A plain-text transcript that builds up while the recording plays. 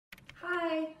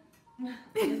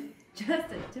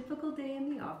Just a typical day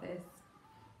in the office.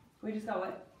 We just got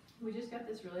what? We just got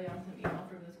this really awesome email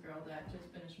from this girl that just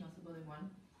finished Muscle Building 1.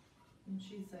 And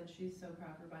she said she's so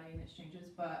proud of her body and its changes,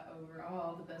 but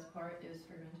overall the best part is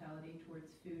her mentality towards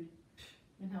food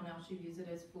and how now she views it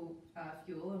as fuel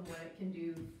and what it can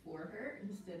do for her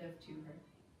instead of to her.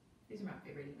 These are my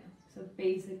favorite emails. So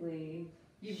basically,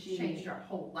 You've changed our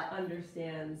whole life.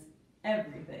 Understands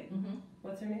everything. Mm-hmm.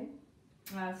 What's her name?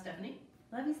 Stephanie.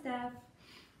 Love you, Steph.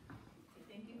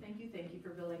 Thank you for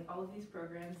building all of these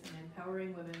programs and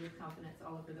empowering women with confidence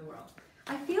all over the world.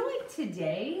 I feel like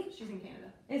today She's in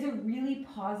Canada. is a really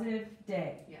positive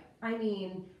day. Yeah. I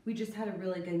mean, we just had a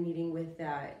really good meeting with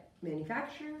that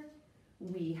manufacturer.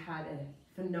 We had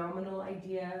a phenomenal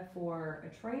idea for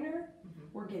a trainer. Mm-hmm.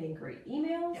 We're getting great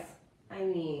emails. Yeah. I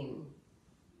mean,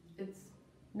 It's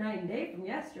night and day from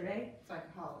yesterday. like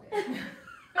a holiday.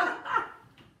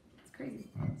 It's crazy.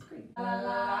 It's crazy. La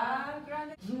la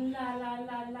grande. La la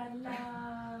la la la.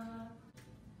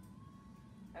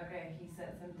 Okay, he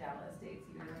sent some Dallas dates.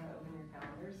 You guys want to open your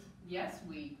calendars? Yes,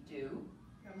 we do.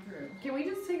 Come through. Can we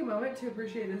just take a moment to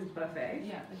appreciate this buffet?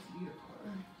 Yeah, it's beautiful.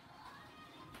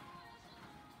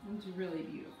 It's really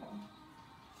beautiful.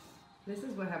 This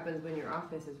is what happens when your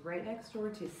office is right next door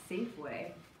to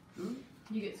Safeway.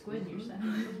 You get squid in your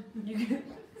salad. You get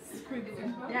Squid in your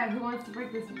salad? Yeah, who wants to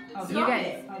break this? I'll do You it.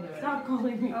 guys- I'll do it. Stop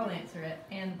calling me. I'll answer it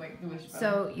and break the wish button.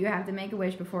 So you have to make a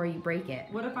wish before you break it.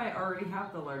 What if I already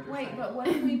have the larger wait, size? but what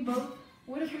if we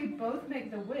both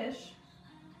make the wish,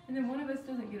 and then one of us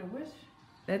doesn't get a wish?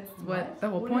 That's what What? the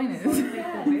whole What point if is. someone-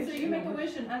 Yeah. a wish So you and make a a wish.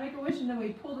 wish and I make a wish, and then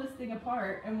we pull this thing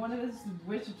apart, and one of us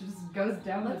wish just goes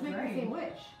down Let's the make the drain. same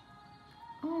wish.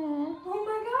 Oh. Oh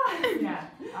my god! Yeah.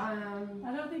 I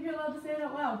don't think you're allowed to say it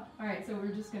out loud. All right, so we're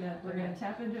gonna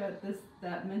tap into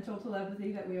that mental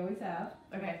telepathy that we always have.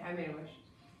 Okay, I made a wish.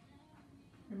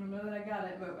 Remember that I got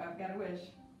it, but I've got a wish.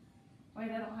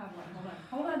 Wait, I don't have one.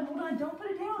 Hold on. Don't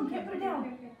put it down. Can't put it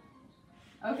down.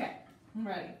 Okay, I'm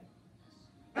ready.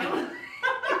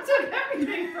 It took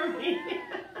everything from me.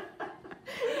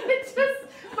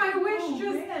 My wish Oh,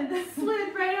 just man.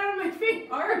 slid right out of my feet.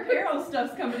 Our apparel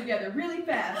stuff's coming together really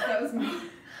fast. That was my.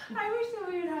 I wish that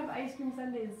we would have ice cream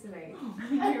sundaes tonight.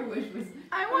 Your wish was.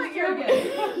 I want Let's your try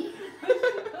again.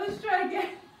 Let's try again.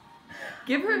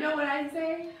 Give her. You know what I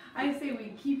say? I say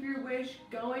we keep your wish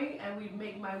going and we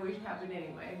make my wish happen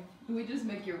anyway. We just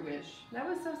make your wish. That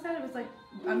was so sad. It was like,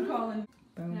 I'm calling.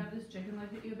 Can I Boom. have this chicken leg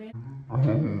that you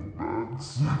abandoned?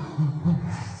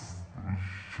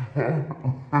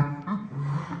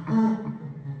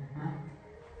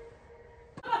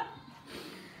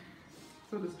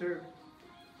 so disturbed.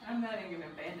 I'm not even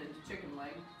gonna abandon the chicken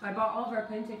leg. I bought all of our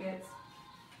plane tickets.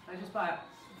 I just bought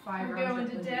 5 We're rounds going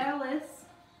of to plane Dallas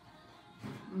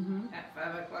Mm-hmm. at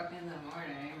 5 o'clock in the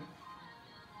morning.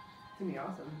 It's gonna be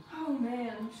awesome. Oh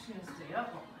man, I'm just gonna stay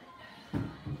up all night.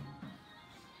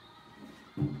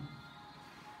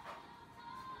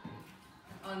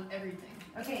 On everything.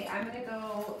 Okay, I'm gonna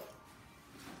go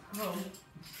home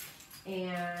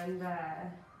and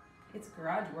it's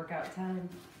garage workout time.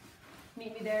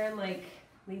 Meet me there in like,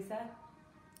 Lisa?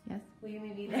 Yes. Will you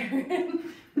meet me there?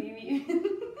 Will you meet me?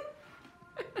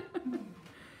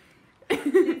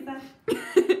 Lisa?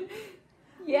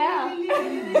 Yeah.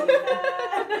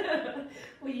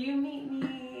 Will you meet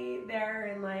me there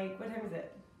in like, what time is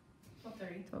it?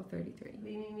 12:30. 12:33. Will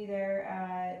you meet me there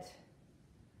at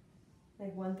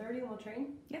like 1:30 and we'll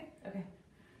train? Yeah. Okay.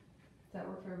 Does that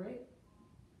work for everybody?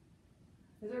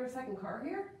 Is there a second car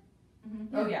here?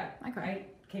 Mm-hmm. Oh yeah. My car. I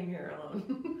came here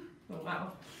alone. Oh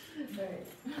wow. Alright.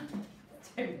 Time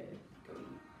to go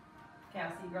eat.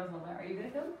 Cassie, girls and all that. Are you gonna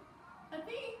come? I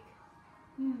think.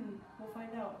 We'll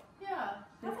find out. Yeah.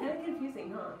 It's kind of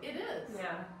confusing, huh? It is.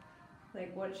 Yeah.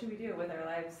 Like, what should we do with our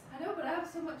lives? I know, but I have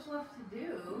so much left to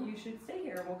do. You should stay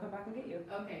here and we'll come back and get you.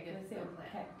 Okay, good. Let's see. Good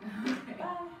plan. Okay. Okay.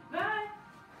 Bye. Bye.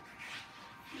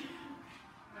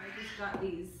 I just got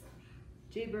these.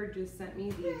 Jaybird just sent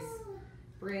me these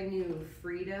brand new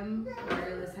Freedom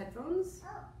wireless headphones.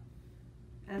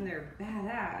 And they're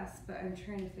badass, but I'm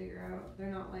trying to figure out,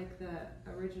 they're not like the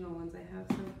original ones I have,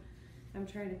 so I'm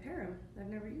trying to pair them. I've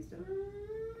never used them.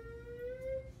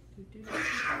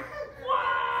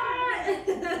 What?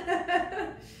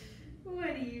 What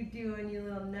are you doing, you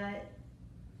little nut?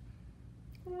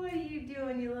 What are you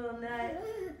doing, you little nut?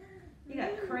 You got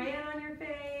crayon on your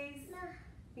face.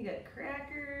 You got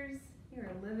crackers. You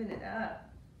are living it up.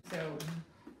 So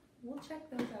we'll check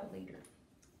those out later.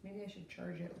 Maybe I should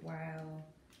charge it while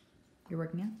You're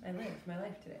working out? I live my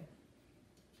life today.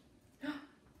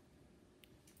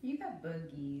 You got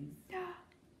boogies.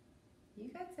 You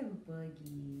got some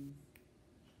boogies.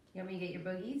 You want me to get your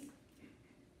boogies?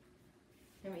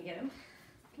 You want me to get them?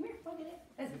 Come here, I'll get it.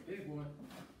 That's a big one.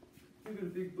 Look at a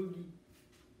big boogie.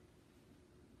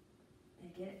 Did I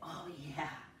get it? Oh yeah.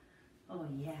 Oh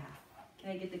yeah.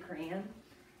 Can I get the crayon?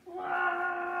 Whoa!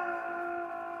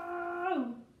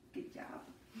 Good job.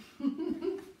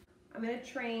 I'm gonna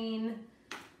train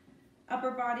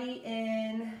upper body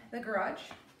in the garage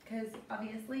because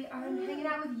obviously I'm hanging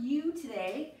out with you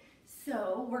today.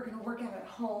 So we're gonna work out at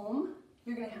home.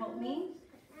 You're gonna help me.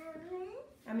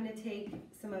 I'm gonna take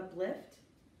some uplift.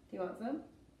 Do you want some?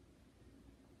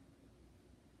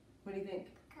 What do you think?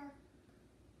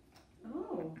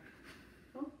 Oh,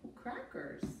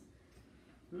 crackers.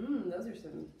 Those are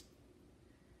some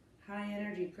high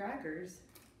energy crackers.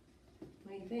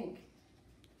 What do you think?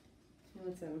 You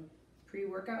want some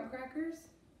pre-workout crackers?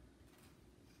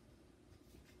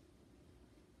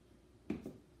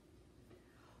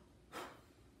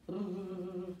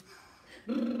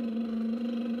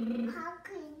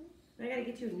 I gotta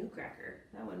get you a new cracker.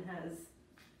 That one has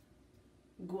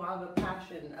guava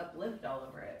passion uplift all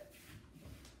over it.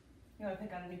 You wanna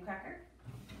pick out a new cracker?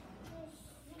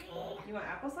 You want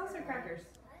applesauce or crackers?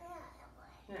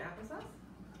 You want applesauce?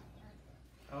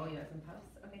 Oh, you want some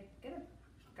puffs? Okay, get them.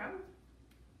 Grab them.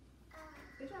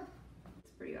 Good job.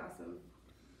 It's pretty awesome.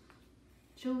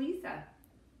 Show Lisa.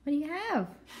 What do you have?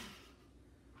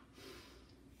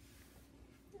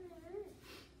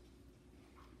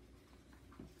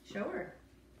 Show her.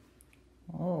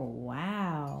 Oh,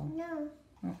 wow. No.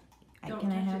 Oh, Don't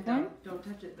can I touch have it, though. one? Don't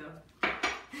touch it though.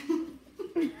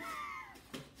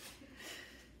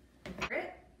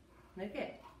 Look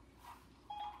it.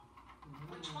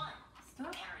 Which one?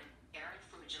 Stop. Aaron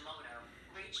Fujimoto,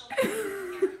 Rachel,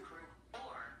 Aaron Crew,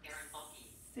 or Aaron Bulky?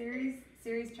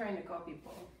 Siri's trying to call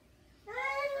people.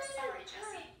 Sorry,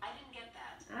 Jessie, I didn't get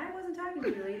that. I wasn't talking to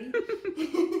you, lady.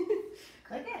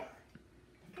 Look it.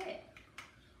 Look it.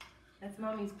 That's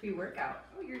mommy's pre-workout.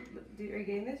 Oh, are you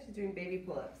getting this? She's doing baby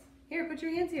pull-ups. Here, put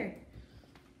your hands here.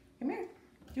 Come here.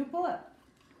 Do a pull-up.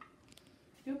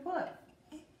 Do a pull-up.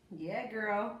 Yeah,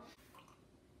 girl.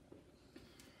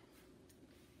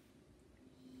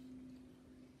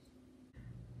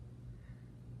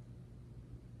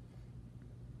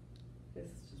 This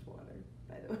is just water,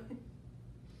 by the way.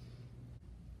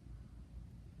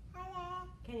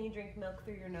 Can you drink milk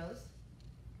through your nose?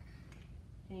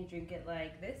 Can you drink it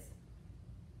like this?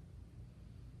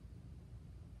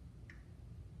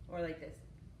 Or like this?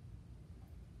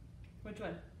 Which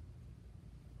one?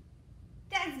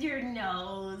 That's your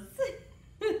nose.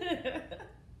 Good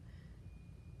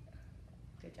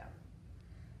job.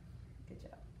 Good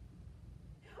job.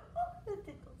 Oh, that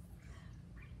tickles.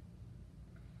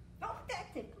 Oh,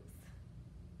 that tickles.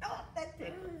 Oh, that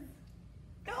tickles.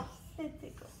 Oh, that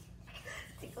tickles.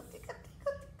 Tickle, tickle,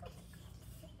 tickle, tickle,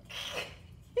 tickle.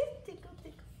 Tickle, tickle,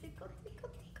 tickle, tickle,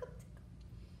 tickle, tickle.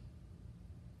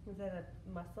 Is that a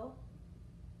muscle?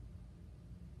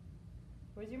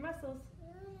 Where's your muscles?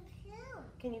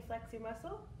 Can you flex your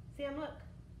muscle? Sam, look.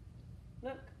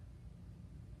 Look.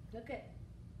 Look it.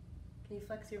 Can you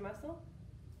flex your muscle?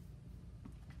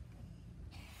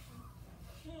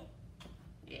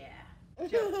 Yeah.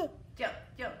 Jump, jump,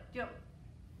 jump, jump.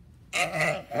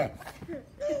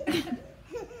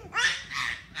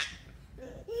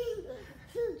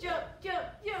 Jump, jump,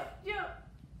 jump, jump.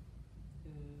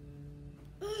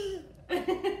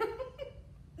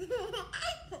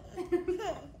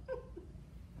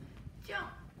 Jump.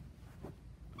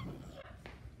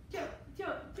 Jump,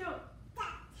 jump, jump.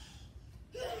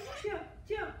 Jump,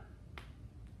 jump.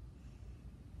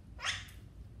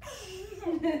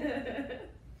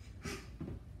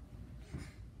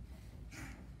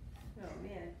 Oh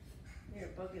man, you're a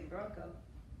bugging bronco.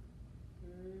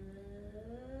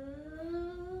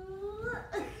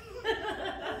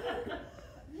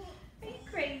 Are you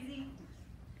crazy?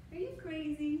 Are you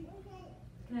crazy?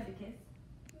 Can I have a kiss?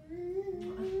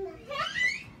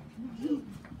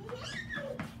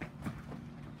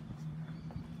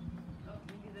 Oh,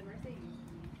 you do the Mercedes.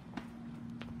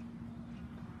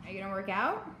 Are you gonna work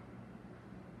out?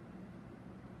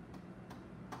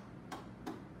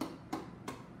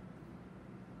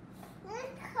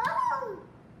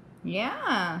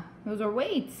 Yeah, those are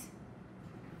weights.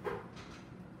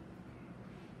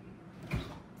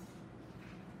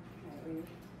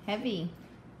 Heavy.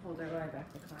 Hold our ride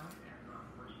back to class.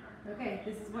 Okay,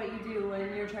 this is what you do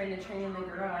when you're trying to train in the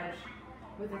garage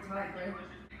with a toddler.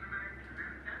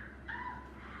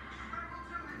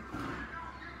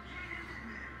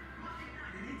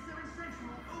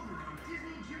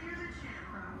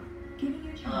 Giving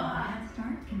your child a head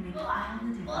start can make all the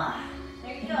difference.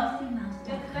 There you go.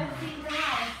 You have the best seat in the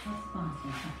house.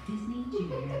 Sponsors have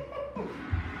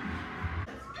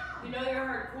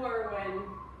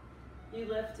You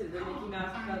lift to the Mickey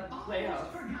Mouse Club Playhouse.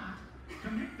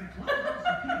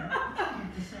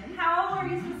 How are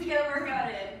you supposed to get a workout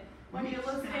in when you're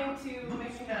listening to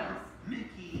Mickey Mouse?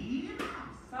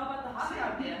 It's all about the hot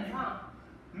dog dance, huh?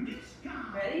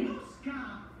 Ready?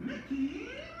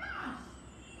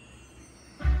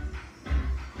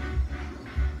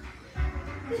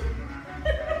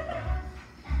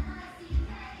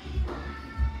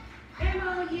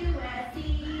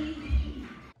 M-O-U-S-E.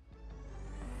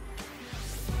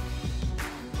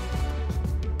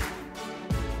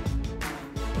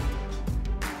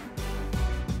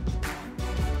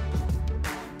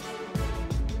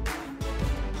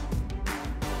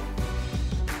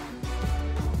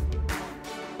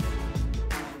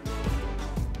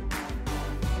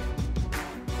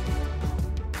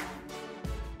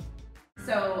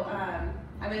 So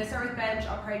I'm going to start with bench.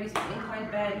 I'll probably do some incline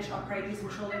bench. I'll probably do some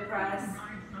shoulder press,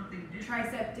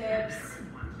 tricep dips,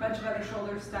 a bunch of other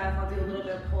shoulder stuff. I'll do a little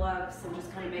bit of pull-ups and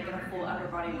just kind of make it a full upper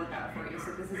body workout for you.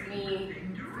 So this is me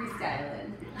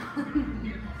freestyling.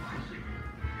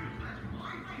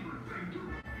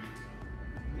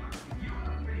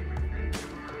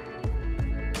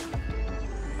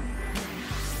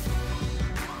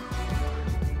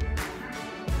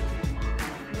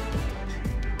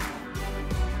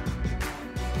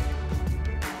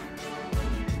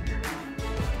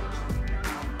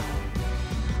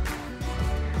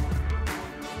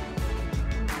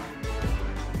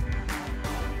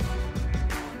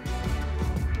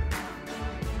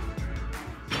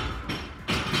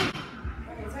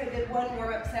 One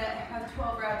warm-up set, I have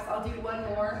 12 reps. I'll do one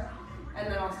more, and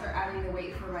then I'll start adding the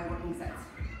weight for my working sets.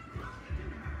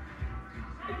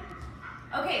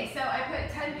 Okay, so I put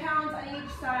 10 pounds on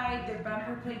each side. They're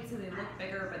bumper plates, so they look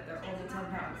bigger, but they're only 10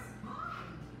 pounds.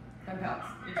 10 pounds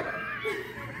each way.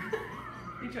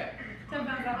 Each way. 10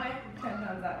 pounds that way, 10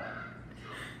 pounds that way.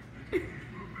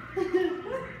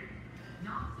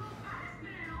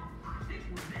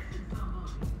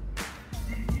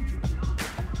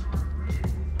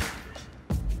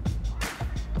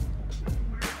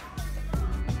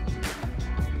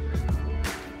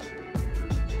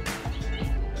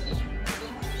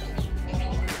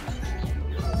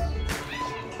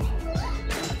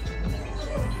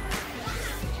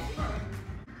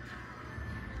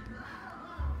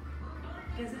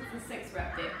 Because it's the 6 rep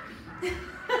day. Okay.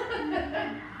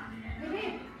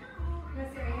 You want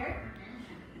to sit right here?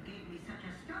 You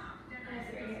want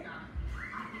to sit right here?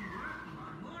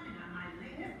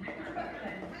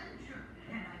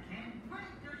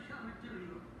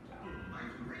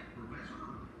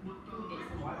 Get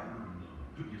some water.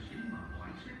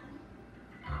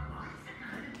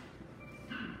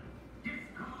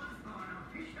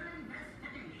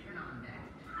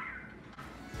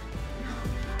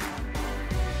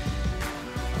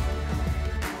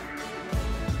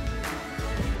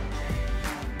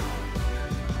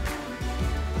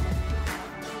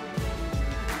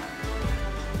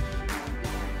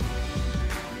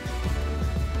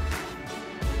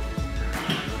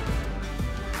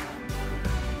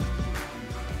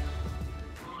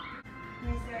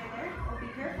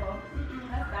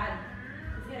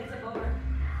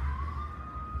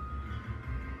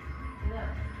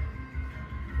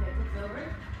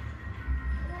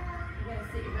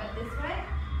 This way,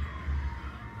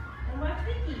 and watch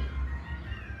Vicky.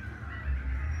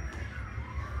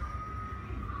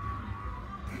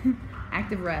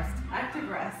 Active rest. Active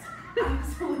rest,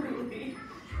 absolutely.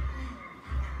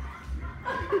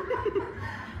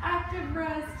 Active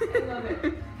rest, I love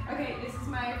it. Okay, this is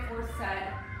my 4th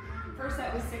set. First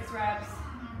set was 6 reps.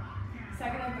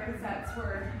 Second and third sets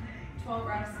were 12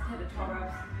 reps, 10 to 12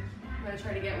 reps. I'm gonna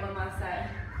try to get one last set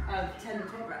of 10 to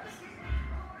 12 reps.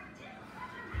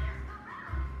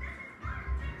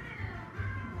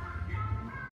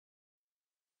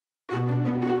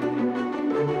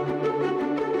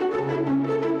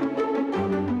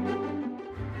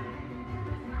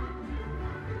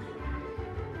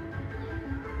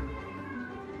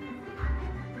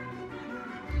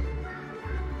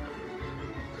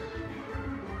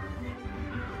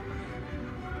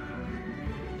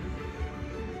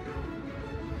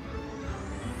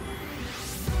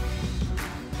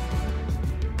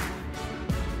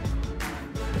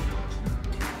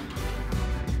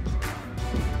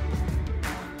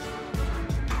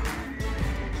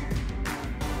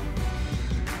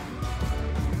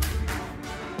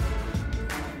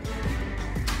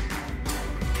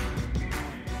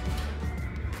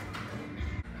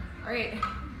 All right,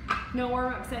 no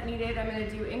warm-up set needed. I'm gonna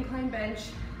do incline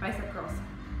bench, bicep curls.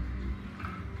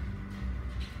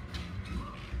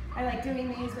 I like doing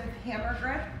these with hammer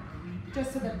grip,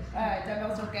 just so the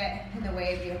dumbbells don't get in the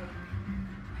way of you.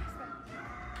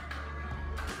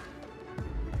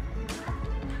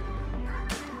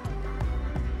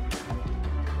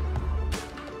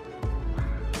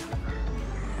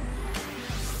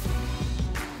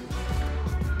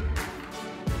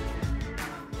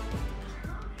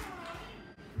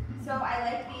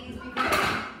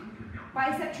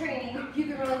 bicep training, you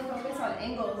can really focus on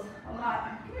angles a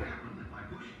lot.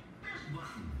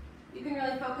 You can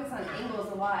really focus on angles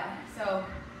a lot. So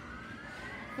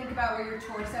think about where your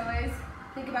torso is.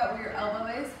 Think about where your elbow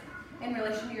is in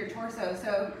relation to your torso.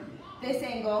 So this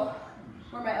angle,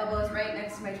 where my elbow is right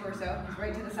next to my torso, is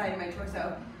right to the side of my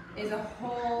torso, is a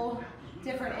whole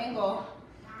different angle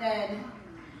than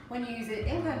when you use an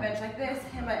incline bench like this,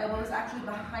 and my elbow is actually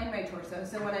behind my torso.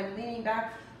 So when I'm leaning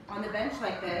back on the bench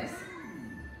like this,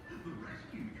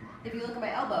 if you look at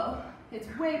my elbow, it's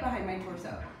way behind my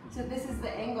torso. So this is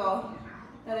the angle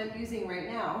that I'm using right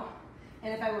now.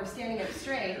 And if I were standing up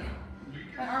straight,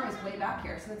 my arm is way back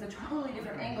here. So it's a totally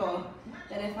different angle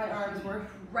than if my arms were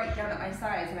right down at my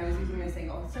sides and I was using this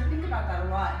angle. So think about that a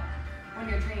lot when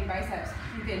you're training biceps.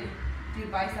 You can do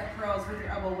bicep curls with your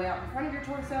elbow way out in front of your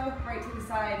torso, right to the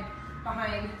side,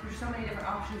 behind. There's so many different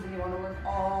options and you want to work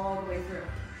all the way through.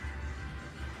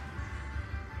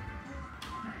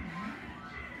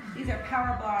 These are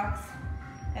power blocks,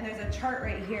 and there's a chart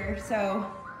right here. So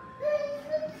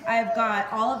I've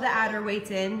got all of the adder weights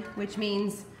in, which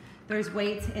means there's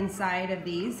weights inside of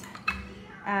these.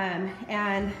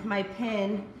 And my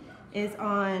pin is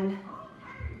on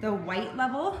the white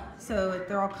level, so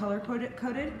they're all color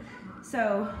coded.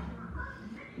 So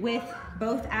with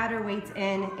both adder weights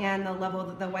in and the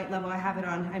white level I have it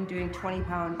on, I'm doing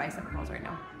 20-pound bicep curls right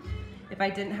now. If I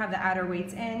didn't have the adder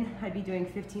weights in, I'd be doing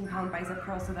 15-pound bicep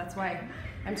curls, so that's why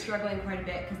I'm struggling quite a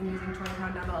bit because I'm using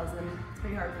 20-pound dumbbells and it's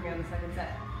pretty hard for me on the second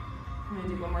set. I'm gonna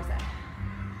do one more set.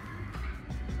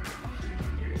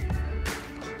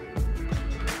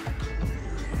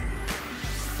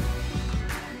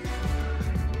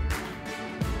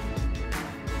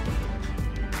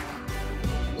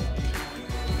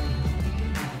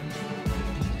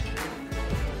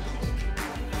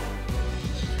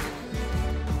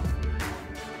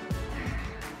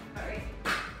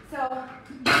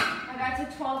 I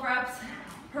got to 12 reps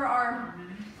per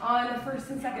arm on the first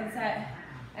and second set,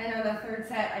 and on the third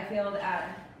set I failed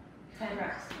at 10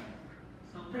 reps.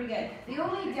 Pretty good. The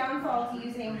only downfall to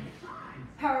using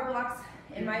power blocks,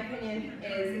 in my opinion,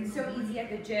 is it's so easy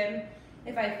at the gym.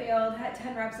 If I failed at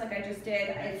 10 reps like I just did,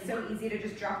 it's so easy to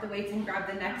just drop the weights and grab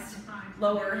the next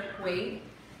lower weight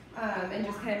and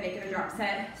just kind of make it a drop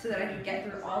set so that I can get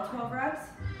through all 12 reps.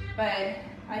 But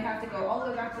I have to go all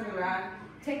the way back to the rack,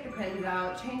 take the pins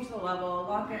out, change the level,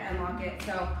 lock it, unlock it.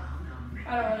 So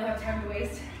I don't really have time to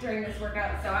waste during this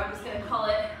workout. So I'm just gonna call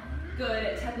it good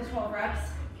at 10 to 12 reps.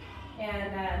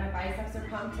 And my biceps are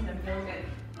pumped and I'm feeling good.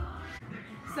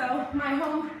 So my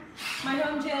home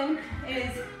gym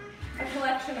is a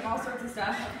collection of all sorts of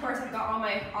stuff. Of course, I've got all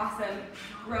my awesome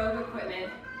Rogue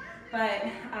equipment, but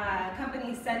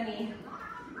companies send me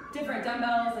different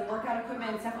dumbbells and workout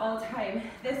equipment and stuff all the time.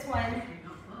 This one,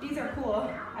 these are cool.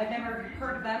 I've never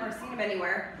heard of them or seen them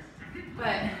anywhere,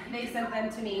 but they sent them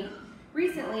to me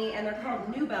recently, and they're called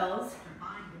New Bells.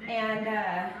 And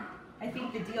I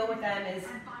think the deal with them is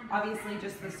obviously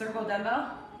just the circle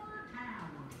dumbbell.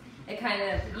 It kind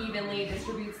of evenly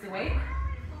distributes the weight.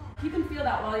 You can feel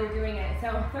that while you're doing it,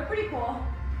 so they're pretty cool.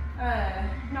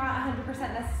 Not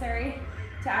 100% necessary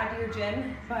to add to your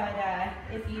gym, but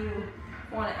if you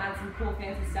want to add some cool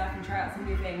fancy stuff and try out some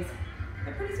new things,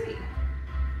 they're pretty sweet.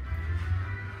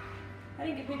 I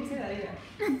didn't get paid to say that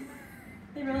either.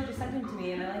 They really just sent them to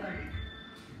me and I like them.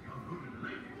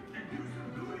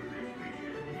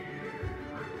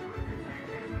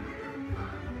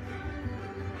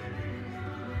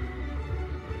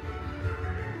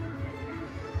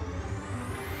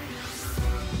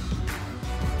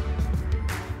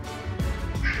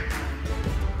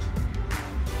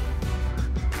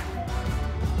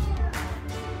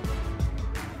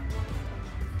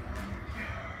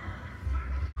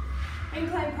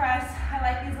 Incline press, I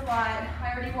like these a lot.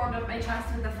 I already warmed up my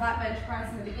chest with the flat bench press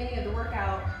in the beginning of the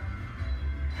workout.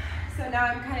 So now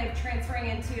I'm kind of transferring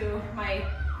into my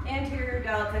anterior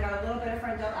delts. I got a little bit of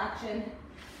front delt action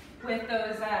with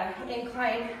those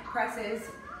incline presses,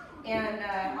 and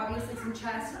obviously some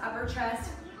chest, upper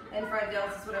chest, and front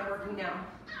delts is what I'm working now.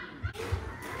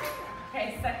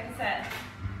 Okay, second set.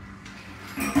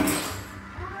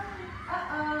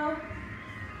 Uh-oh.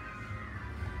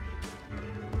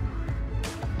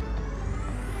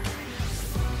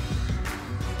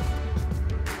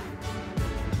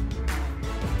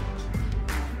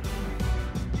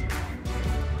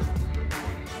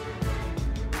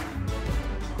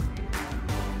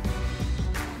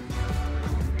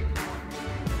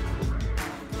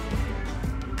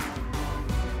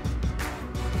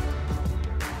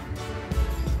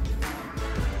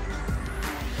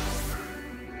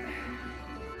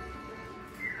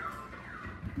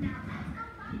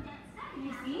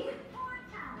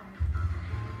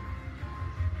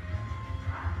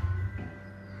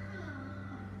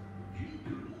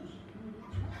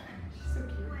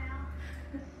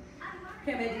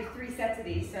 Okay, I'm gonna do 3 sets of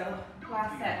these, so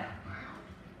last set.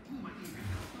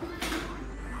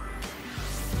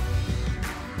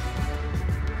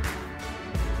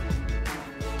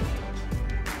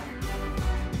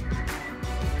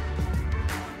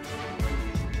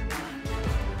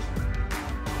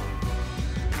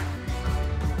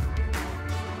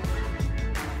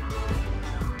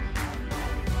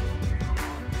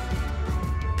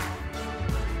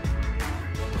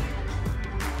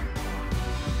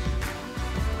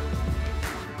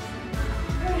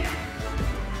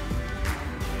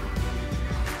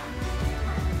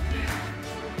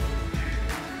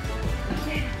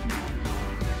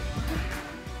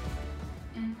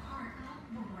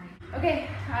 Okay,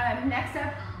 next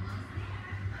up,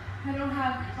 I don't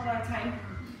have a lot of time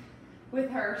with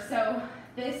her, so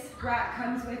this rack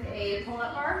comes with a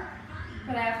pull-up bar,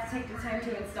 but I have to take the time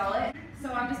to install it.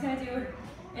 So I'm just gonna do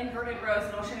inverted rows,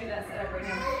 and I'll show you that setup right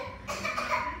now.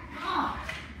 Oh,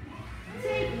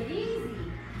 take it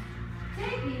easy.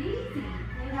 Take it easy.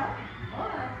 Need help?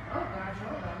 Hold on. Oh gosh,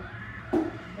 hold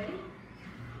on. Ready?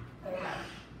 There we go.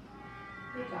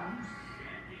 Good job.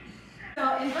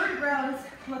 So inverted rows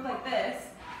look like this.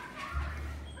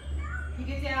 You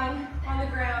get down on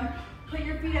the ground, put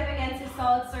your feet up against a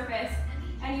solid surface,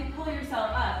 and you pull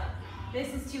yourself up.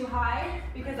 This is too high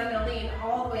because I'm gonna lean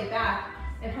all the way back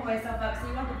and pull myself up. So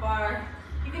you want the bar,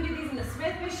 you can do these in the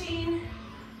Smith machine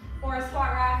or a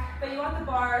squat rack, but you want the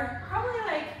bar probably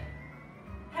like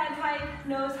head height,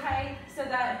 nose height, so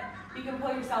that you can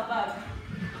pull yourself up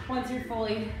once you're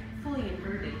fully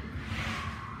inverted.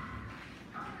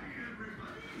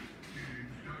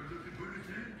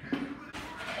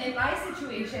 In my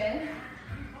situation,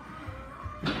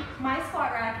 my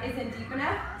squat rack isn't deep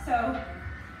enough, so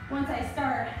once I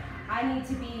start, I need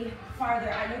to be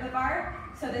farther under the bar,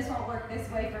 so this won't work this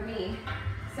way for me.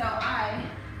 So I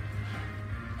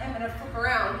am gonna flip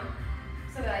around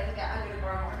so that I can get under the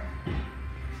bar more.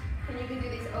 And you can do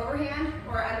these overhand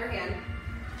or underhand.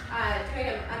 Doing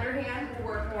them underhand will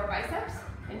work more biceps,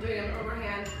 and doing them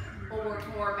overhand will work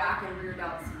more back and rear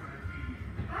delts.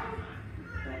 Hi,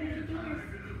 don't pinch your fingers.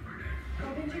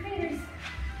 Don't pinch your fingers.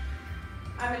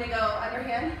 I'm gonna go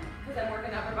underhand because I'm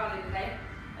working upper body today,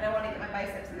 and I want to get my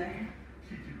biceps in there.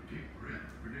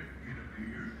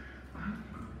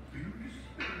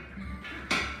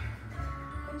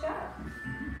 Good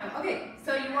job. Okay,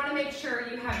 so you want to make sure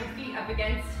you have your feet up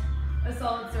against a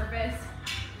solid surface.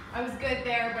 I was good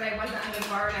there, but I wasn't under the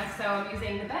bar enough, so I'm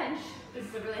using the bench. This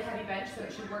is a really heavy bench, so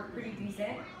it should work pretty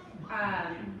decent.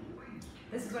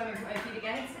 This is what I'm going to put my feet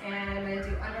against, and I'm going to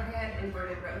do underhand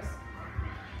inverted rows.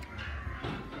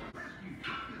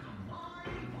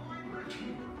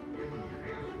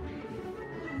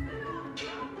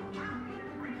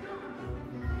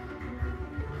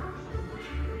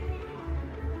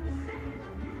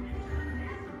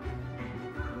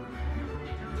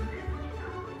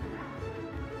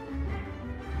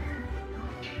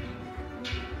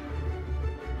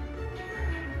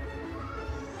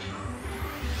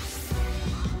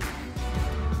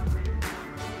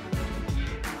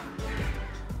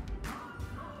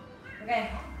 Okay,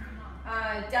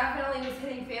 definitely was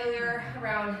hitting failure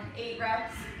around 8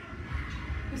 reps.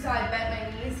 You saw I bent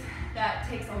my knees. That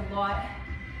takes a lot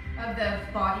of the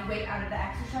body weight out of the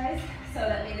exercise, so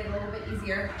that made it a little bit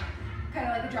easier, kind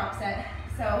of like a drop set.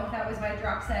 So that was my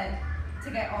drop set to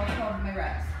get all 12 of my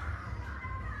reps.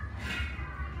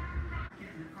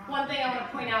 One thing I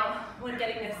want to point out when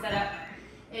getting this set up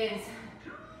is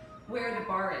where the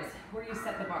bar is, where you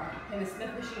set the bar in the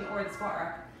Smith machine or the squat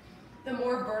rack. The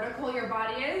more vertical your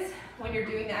body is when you're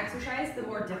doing the exercise, the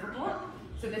more difficult.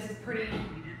 So this is pretty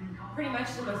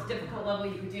much the most difficult level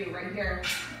you can do right here.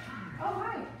 Oh,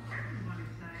 hi.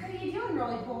 What are you doing,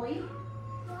 roly-poly?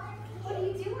 What are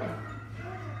you doing?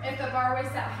 If the bar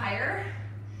was set higher,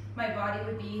 my body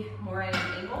would be more at an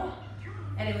angle,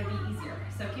 and it would be easier.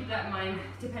 So keep that in mind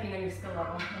depending on your skill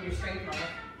level and your strength level.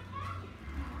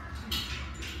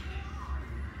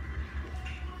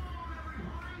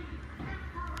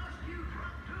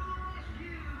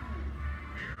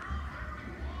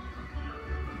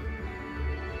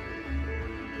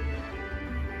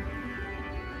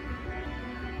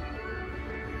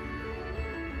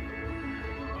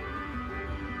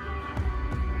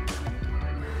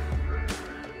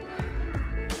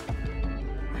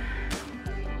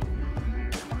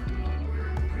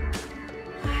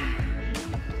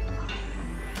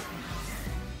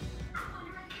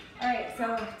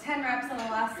 So 10 reps on the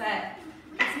last set.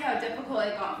 See how difficult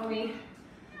it got for me?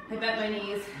 I bent my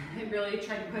knees and really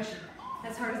tried to push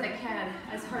as hard as I can,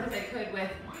 as hard as I could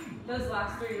with those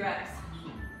last 3 reps.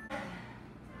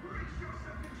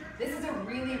 This is a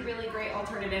really, really great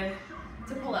alternative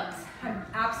to pull-ups. I'm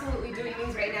absolutely doing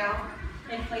these right now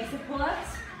in place of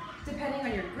pull-ups, depending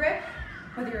on your grip,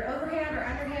 whether you're overhand or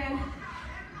underhand,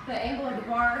 the angle of the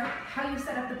bar, how you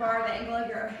set up the bar, the angle of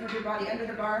your body under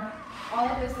the bar. All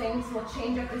of those things will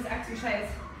change up this exercise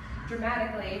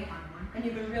dramatically, and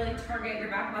you can really target your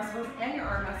back muscles and your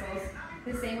arm muscles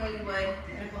the same way you would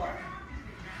in a pull-up.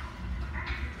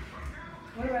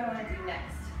 What do I want to do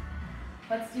next?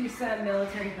 Let's do some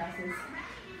military presses.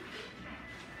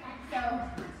 So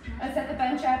let's set the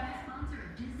bench up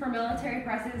for military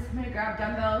presses. I'm going to grab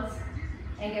dumbbells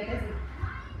and get busy.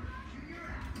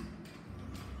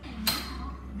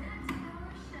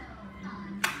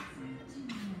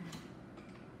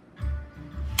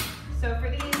 So for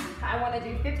these, I want to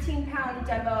do 15-pound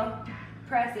dumbbell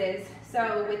presses.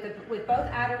 So with both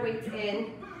adder weights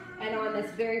in, and on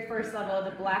this very first level,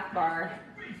 the black bar,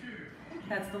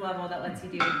 that's the level that lets you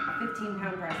do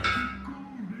 15-pound presses.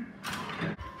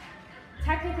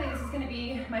 Technically, this is going to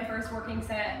be my first working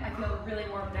set. I feel really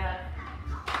warmed up.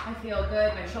 I feel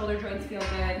good. My shoulder joints feel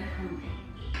good.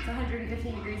 It's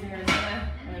 115 degrees in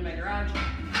Arizona. I'm in my garage.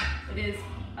 It is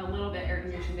a little bit air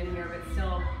conditioned in here, but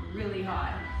still really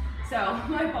hot. So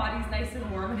my body's nice and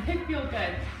warm and I feel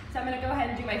good. So I'm going to go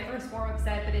ahead and do my first warm-up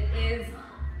set, but it is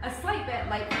a slight bit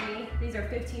light for me. These are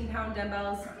 15-pound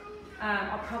dumbbells.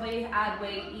 I'll probably add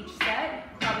weight each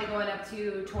set, probably going up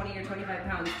to 20 or 25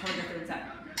 pounds toward the third set.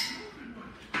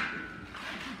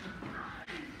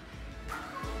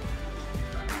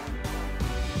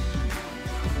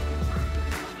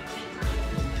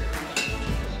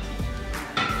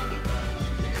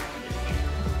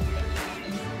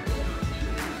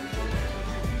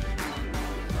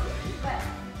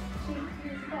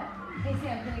 Hey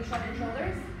Sam, can you shrug your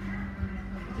shoulders?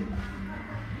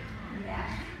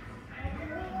 Yeah.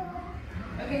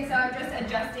 Okay, so I'm just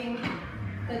adjusting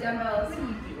the dumbbells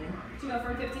to go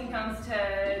from 15 pounds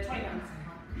to 20 pounds.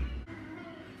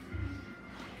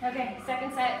 Okay,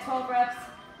 second set, 12 reps,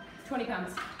 20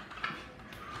 pounds.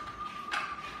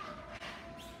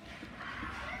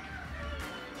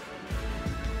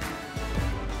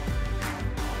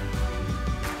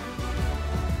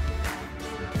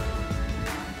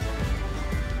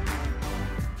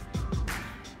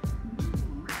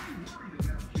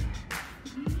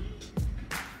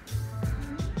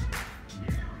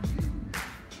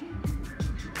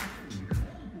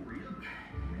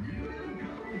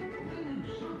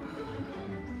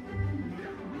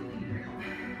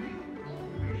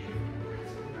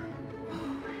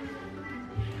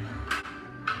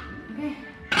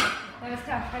 That was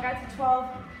tough. I got to 12,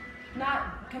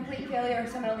 not complete failure,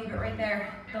 so I'm going to leave it right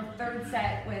there. The third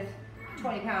set with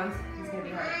 20 pounds is going to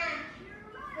be hard.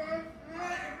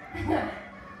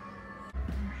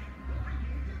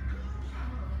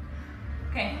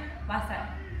 Okay, last set.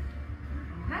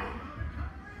 Hi.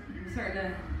 I'm starting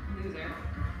to lose her.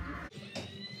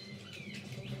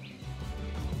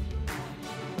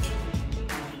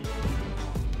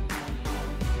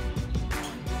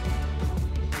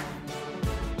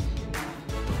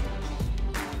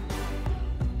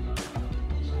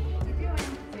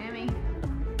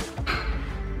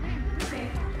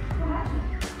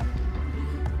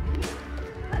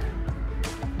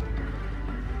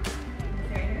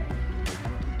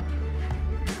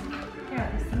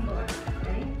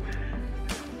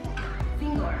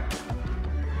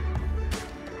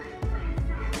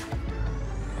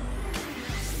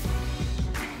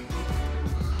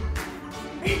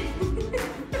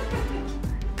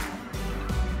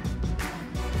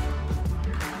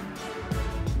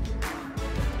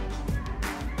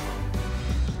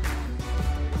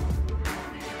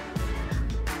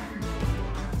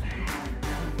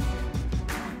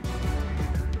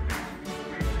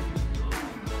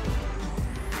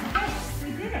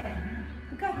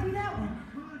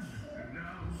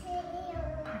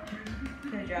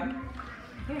 Good job.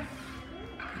 Here.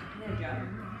 Good job.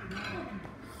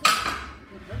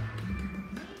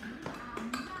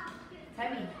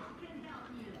 Heavy.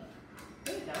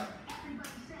 There you go.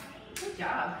 Good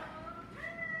job.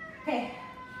 Okay.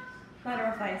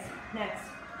 Lateral flies. Next.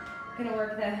 Gonna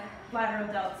work the lateral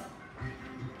delts.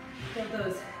 Build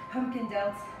those pumpkin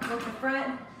delts. Work the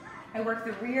front. I work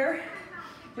the rear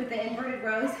with the inverted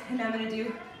rows, and I'm gonna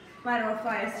do lateral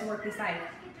flies to work the side.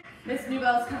 This New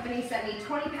Balance company sent me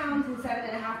 20 pounds and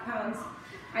 7.5 pounds.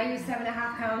 I use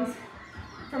 7.5 pounds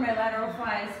for my lateral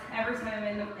flies every time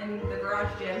I'm in the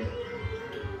garage gym.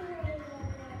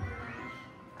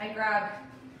 I grab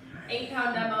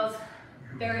 8-pound dumbbells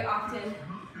very often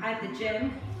at the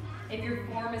gym. If your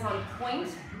form is on point,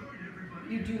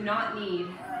 you do not need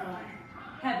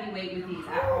heavy weight with these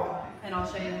at all. and I'll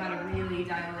show you how to really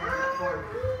dial in that form.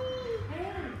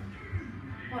 Hey,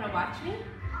 want to watch me?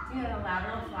 Do you know what a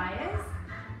lateral fly is?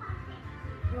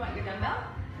 You want your dumbbell?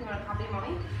 You want to copy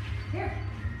mommy? Here.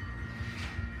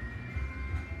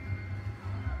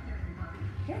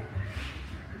 Here.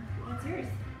 That's yours.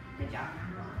 Good job.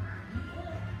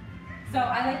 So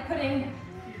I like putting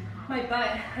my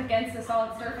butt against a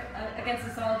solid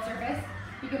surface.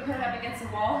 You can put it up against a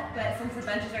wall, but since the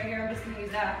bench is right here, I'm just going to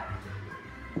use that.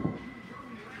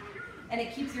 And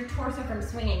it keeps your torso from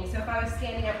swinging. So if I was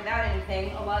standing up without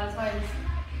anything, a lot of times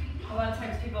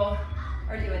people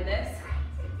are doing this,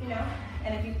 you know.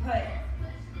 And if you put,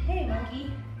 hey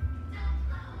monkey,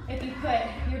 if you put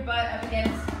your butt up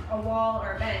against a wall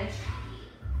or a bench,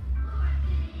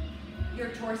 your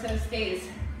torso stays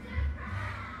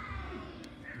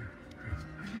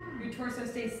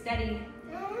steady,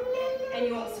 and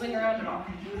you won't swing around at all.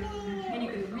 And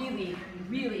you can really,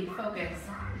 really focus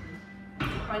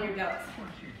on your delts.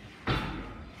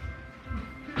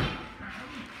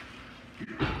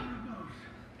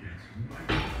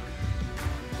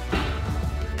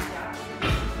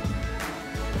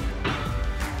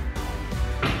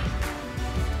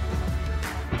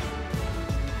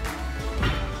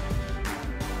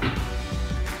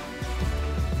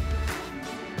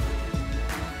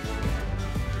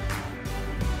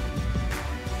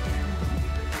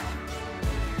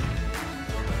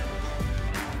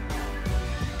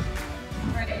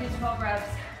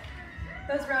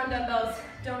 Those round dumbbells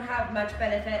don't have much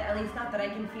benefit, at least not that I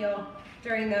can feel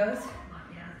during those.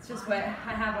 It's just what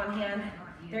I have on hand.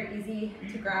 They're easy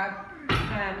to grab.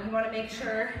 You want to make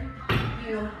sure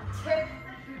you tip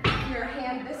your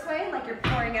hand this way, like you're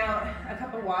pouring out a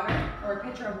cup of water or a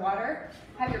pitcher of water.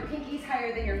 Have your pinkies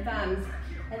higher than your thumbs,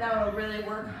 and that will really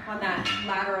work on that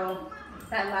lateral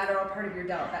part of your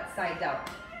delt, that side delt.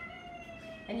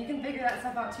 And you can figure that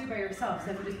stuff out too by yourself.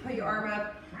 So if you just put your arm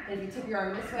up, and if you tip your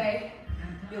arm this way,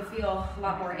 you'll feel a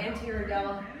lot more anterior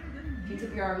delt. If you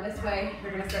tip your arm this way,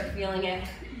 you're gonna start feeling it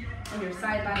in your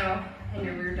side lateral and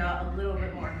your rear delt a little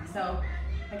bit more. So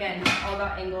again, all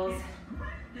about angles.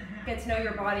 Get to know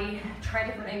your body, try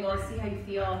different angles, see how you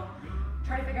feel.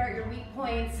 Try to figure out your weak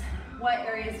points, what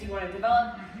areas do you want to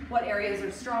develop, what areas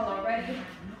are strong already,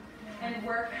 and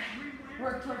work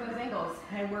toward those angles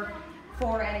and work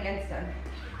for and against them.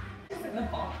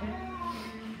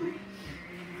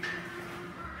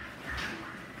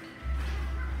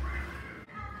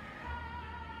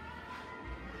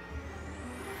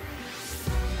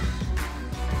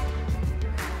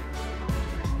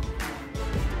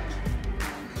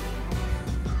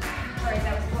 Alright,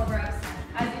 that was 12 reps.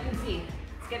 As you can see,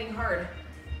 it's getting hard.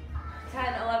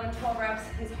 10, 11, 12 reps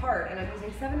is hard, and I'm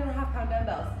using 7.5 pound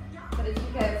dumbbells. But it's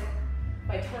because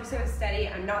my torso is steady,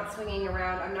 I'm not swinging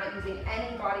around, I'm not using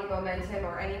any body momentum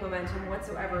or any momentum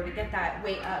whatsoever to get that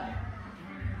weight up.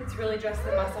 It's really just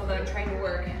the muscle that I'm trying to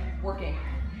working.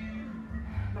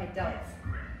 My delts.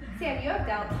 Sam, you have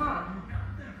delts, huh?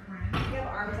 You have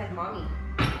arms like mommy.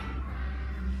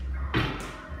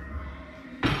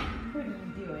 What are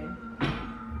you doing?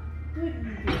 What are you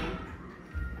doing?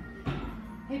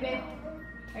 Hey babe,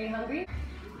 are you hungry?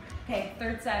 Okay,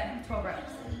 third set, 12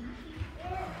 reps.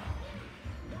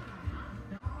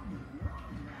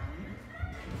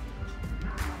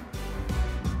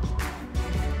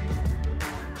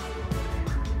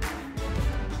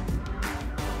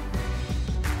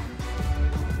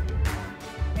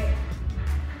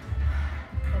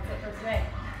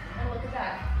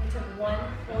 One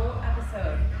full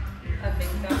episode of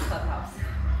Big Mouth Clubhouse.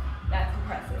 That's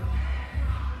impressive.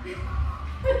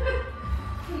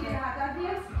 Can you get a hot dog,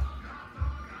 Diaz?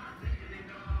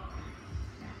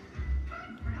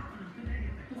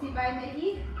 You see bye, Mickey?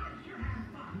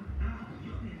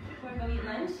 Want to go eat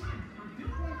lunch?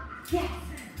 Yes.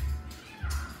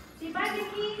 Say bye,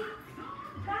 Mickey.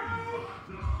 Bye.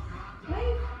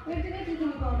 Wait, where's the Mickey? Can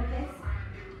you go over this?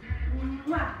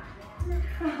 Mwah. You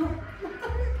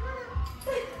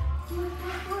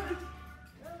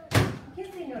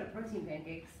can't say no to protein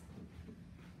pancakes.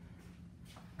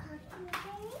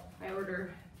 I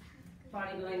order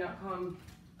bodybuilding.com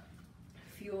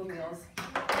fuel meals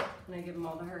and I give them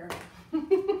all to her.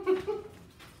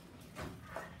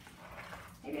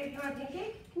 Hey babe, you want a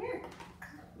pancake? Come here.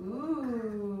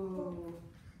 Ooh.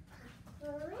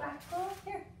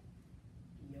 Here.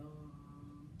 Yum.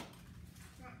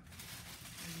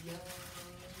 Yum.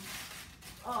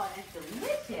 Oh, that's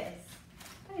delicious.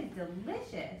 That is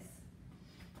delicious.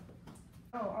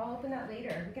 Oh, I'll open that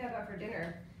later. We can have that for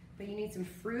dinner. But you need some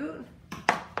fruit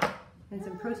and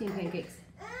some protein pancakes.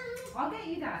 I'll get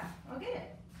you that. I'll get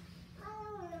it.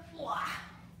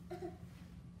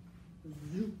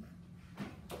 Zoop.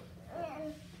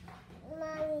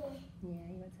 Yeah,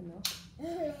 you want some milk?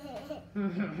 Here,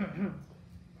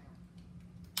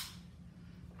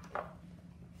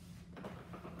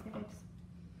 babes.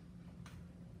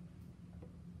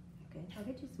 Okay, I'll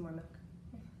get you some more milk.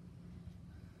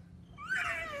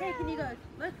 Hey, can you go?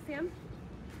 Look, Sam.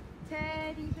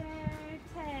 Teddy bear,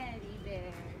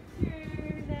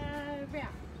 turn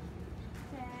around.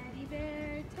 Teddy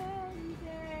bear,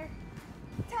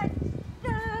 touch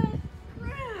the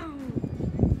ground.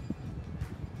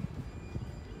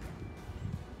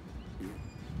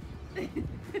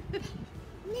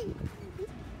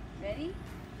 Ready?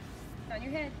 It's on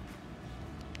your head.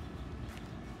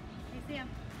 Hey, Sam.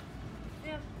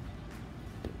 Sam.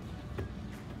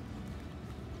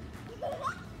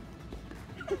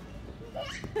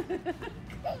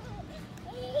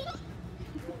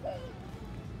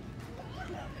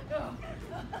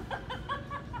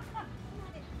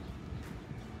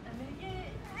 I'm gonna get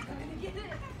it. I'm gonna get it.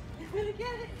 I'm gonna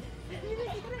get it. I'm gonna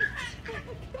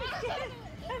get it.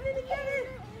 I'm gonna get it.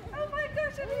 Oh my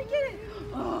gosh, I'm gonna get it.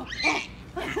 Oh.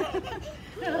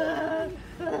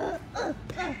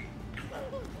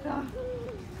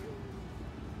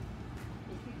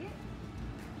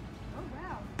 Oh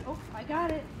wow. Oh, I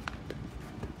got it.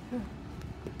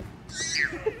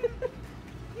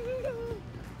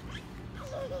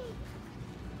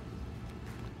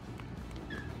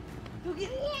 Go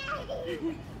get it.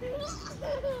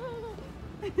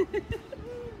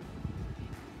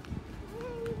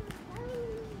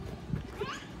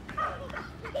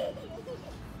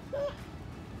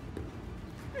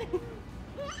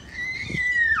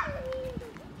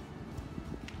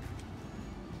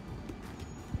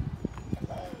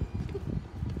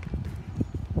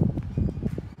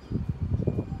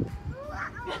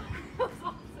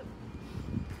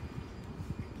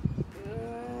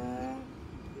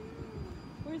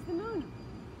 Where's the moon?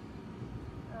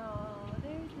 Oh,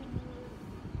 there's the moon.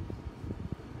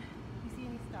 You see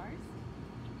any stars?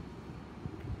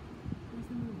 Where's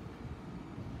the moon?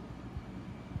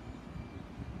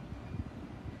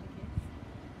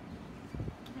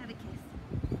 Have a kiss.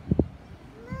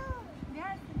 Moon.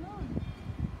 Yes, the moon.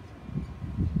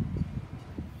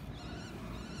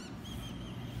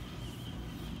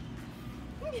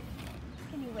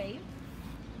 Can you wave?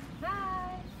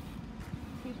 Hi.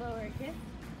 Can you blow her a kiss?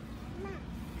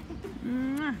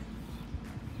 Mwah.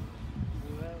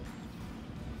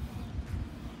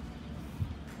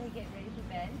 Can we get ready for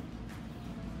bed?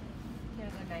 You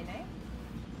wanna go night-night?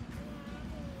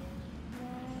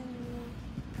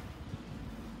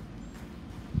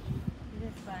 Is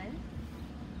this fun?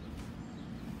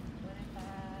 What if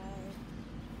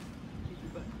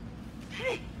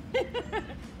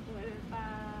what if I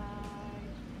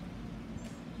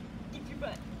get your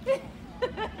butt?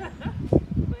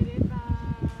 What if I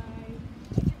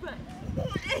get your butt?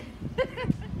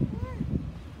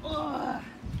 Oh.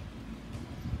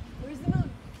 Where's the moon?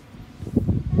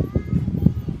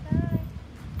 Bye.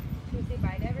 Should we say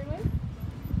bye to everyone?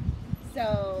 So,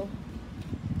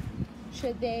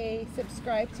 should they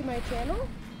subscribe to my channel?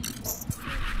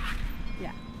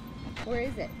 Yeah. Where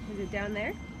is it? Is it down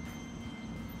there?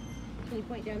 Can you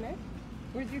point down there?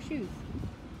 Where's your shoes?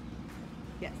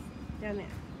 Yes, down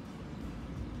there.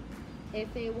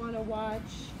 If they want to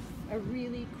watch a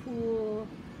really cool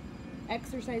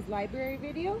exercise library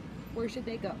video, where should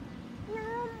they go?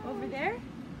 Over there?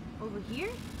 Over here?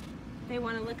 If they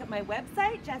want to look at my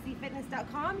website,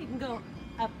 jessiefitness.com, you can go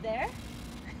up there.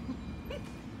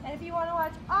 And if you want to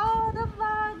watch all the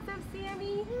vlogs of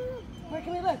Sammie, where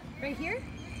can we look? Right here?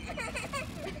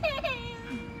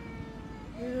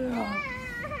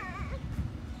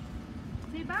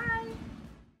 Say bye.